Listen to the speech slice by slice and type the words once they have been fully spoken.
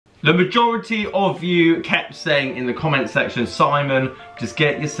The majority of you kept saying in the comment section, Simon, just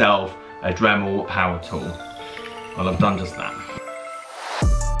get yourself a Dremel power tool. Well, I've done just that.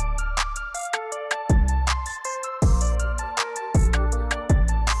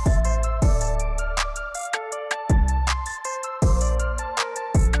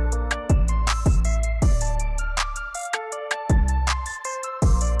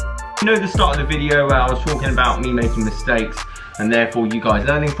 You know the start of the video where I was talking about me making mistakes and therefore you guys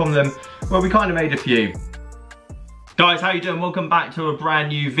learning from them? Well, we kind of made a few. Guys, how you doing? Welcome back to a brand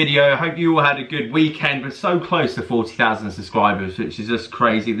new video. Hope you all had a good weekend. We're so close to 40,000 subscribers, which is just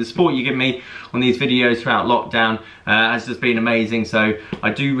crazy. The support you give me on these videos throughout lockdown has just been amazing, so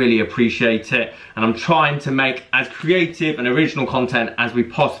I do really appreciate it. And I'm trying to make as creative and original content as we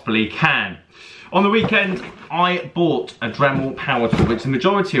possibly can. On the weekend, I bought a Dremel power tool, which the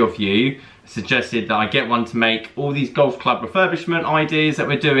majority of you suggested that I get one to make all these golf club refurbishment ideas that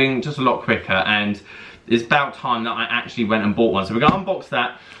we're doing just a lot quicker, and it's about time that I actually went and bought one. So we're gonna unbox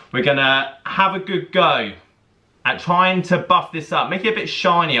that. We're gonna have a good go at trying to buff this up, make it a bit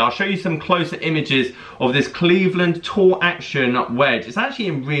shiny. I'll show you some closer images of this Cleveland Tour Action wedge. It's actually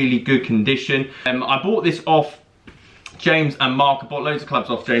in really good condition. I bought this off James and Mark. I bought loads of clubs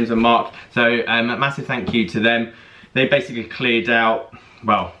off James and Mark, so a massive thank you to them. They basically cleared out,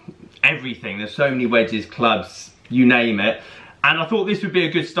 well, everything. There's so many wedges, clubs, you name it, and I thought this would be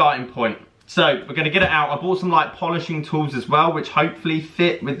a good starting point. So we're going to get it out. I bought some like polishing tools as well, which hopefully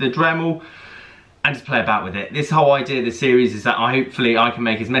fit with the Dremel, and just play about with it. This whole idea of the series is that hopefully I can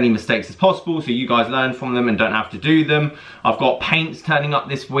make as many mistakes as possible so you guys learn from them and don't have to do them. I've got paints turning up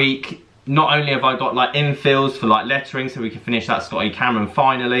this week. Not only have I got like infills for like lettering so we can finish that Scotty Cameron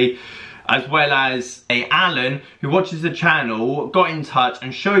finally, as well as Alan who watches the channel got in touch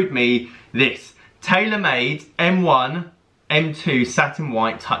and showed me this tailor-made M1 M2 satin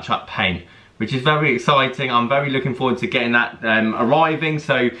white touch-up paint, which is very exciting. I'm very looking forward to getting that arriving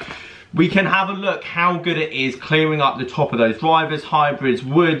so we can have a look how good it is clearing up the top of those drivers, hybrids,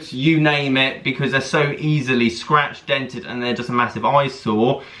 woods, you name it, because they're so easily scratched, dented, and they're just a massive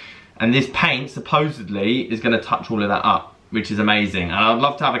eyesore. And this paint supposedly is going to touch all of that up, which is amazing. And I'd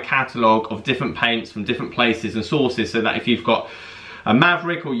love to have a catalogue of different paints from different places and sources, so that if you've got a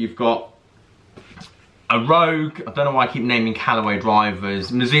Maverick or you've got a Rogue, I don't know why I keep naming Callaway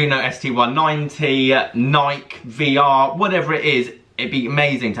drivers, Mizuno ST190, Nike VR, whatever it is, it'd be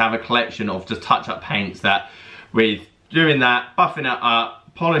amazing to have a collection of just touch-up paints that with doing that, buffing it up,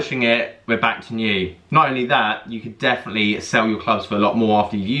 polishing it, we're back to new. Not only that, you could definitely sell your clubs for a lot more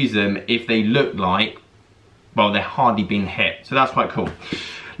after you use them if they look like, well, they're hardly been hit. So that's quite cool.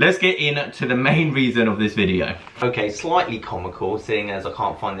 Let's get into the main reason of this video. Okay, slightly comical, seeing as I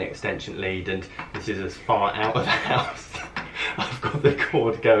can't find the extension lead and this is as far out of the house. I've got the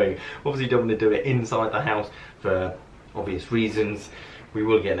cord going. Obviously don't want to do it inside the house for obvious reasons. We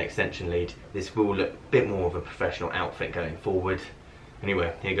will get an extension lead. This will look a bit more of a professional outfit going forward.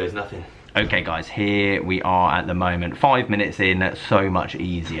 Anyway, here goes nothing. Okay guys, here we are at the moment. 5 minutes in, so much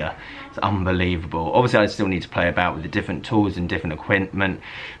easier. It's unbelievable. Obviously I still need to play about with the different tools and different equipment.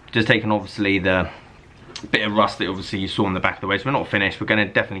 Just taking obviously the bit of rust that obviously you saw on the back of the wedge. We're not finished, we're going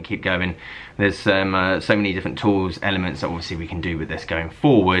to definitely keep going. There's so many different tools, elements that obviously we can do with this going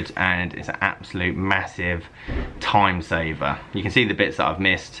forward, and it's an absolute massive time saver. You can see the bits that I've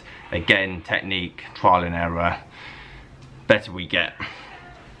missed. Again, technique, trial and error. Better we get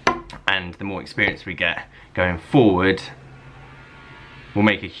and the more experience we get going forward will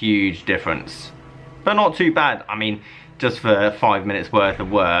make a huge difference, but not too bad. I mean, just for 5 minutes worth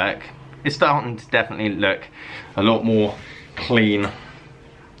of work, it's starting to definitely look a lot more clean,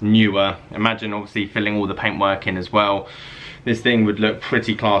 newer. Imagine obviously filling all the paintwork in as well. This thing would look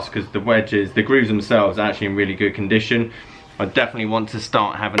pretty class because the wedges, the grooves themselves are actually in really good condition. I definitely want to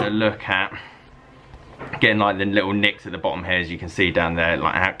start having a look at getting like the little nicks at the bottom here, as you can see down there,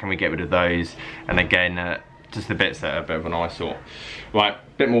 like how can we get rid of those, and again just the bits that are a bit of an eyesore. Right,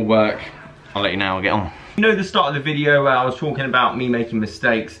 bit more work, I'll let you know how I get on. You know the start of the video where I was talking about me making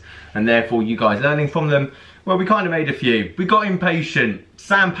mistakes and therefore you guys learning from them? Well, we kind of made a few. We got impatient,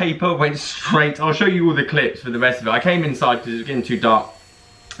 sandpaper went straight. I'll show you all the clips for the rest of it. I came inside because it was getting too dark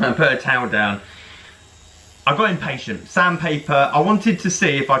and put a towel down. I got impatient. Sandpaper, I wanted to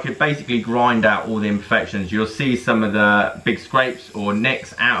see if I could basically grind out all the imperfections. You'll see some of the big scrapes or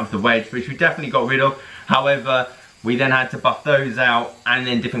nicks out of the wedge, which we definitely got rid of. However, we then had to buff those out, and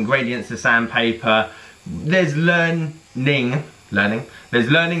then different gradients of sandpaper. There's learning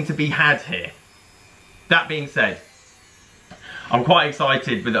to be had here. That being said, I'm quite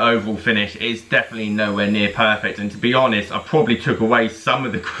excited with the overall finish. It's definitely nowhere near perfect, and to be honest, I probably took away some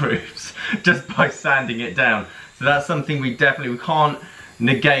of the grooves just by sanding it down. So that's something we can't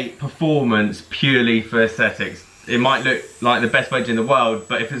negate performance purely for aesthetics. It might look like the best wedge in the world,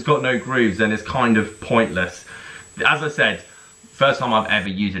 but if it's got no grooves, then it's kind of pointless. As I said, first time I've ever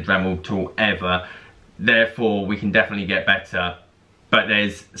used a Dremel tool ever, therefore we can definitely get better. But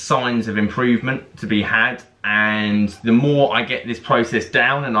there's signs of improvement to be had, and the more I get this process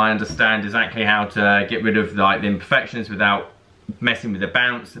down and I understand exactly how to get rid of like the imperfections without messing with the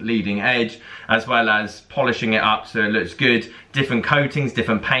bounce, leading edge, as well as polishing it up so it looks good, different coatings,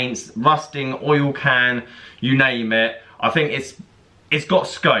 different paints, rusting, oil can, you name it. I think it's got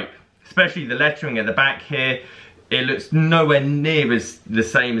scope, especially the lettering at the back here. It looks nowhere near as the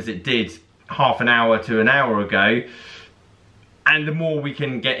same as it did half an hour to an hour ago. And the more we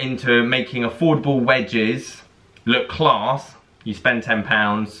can get into making affordable wedges look class, you spend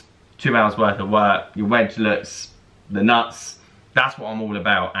 £10, 2 hours worth of work, your wedge looks the nuts. That's what I'm all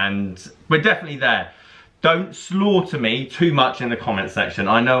about, and we're definitely there. Don't slaughter me too much in the comment section.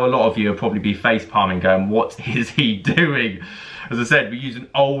 I know a lot of you will probably be face palming going, what is he doing? As I said, we use an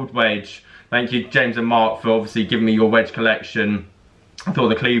old wedge. Thank you, James and Mark, for obviously giving me your wedge collection. I thought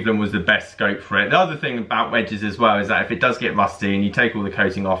the Cleveland was the best scope for it. The other thing about wedges as well is that if it does get rusty and you take all the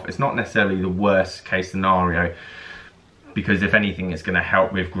coating off, it's not necessarily the worst case scenario, because if anything, it's going to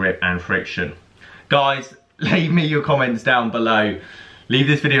help with grip and friction. Guys, leave me your comments down below. Leave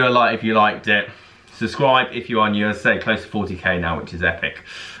this video a like if you liked it. Subscribe if you are new. As I say, close to 40k now, which is epic.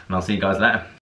 And I'll see you guys later.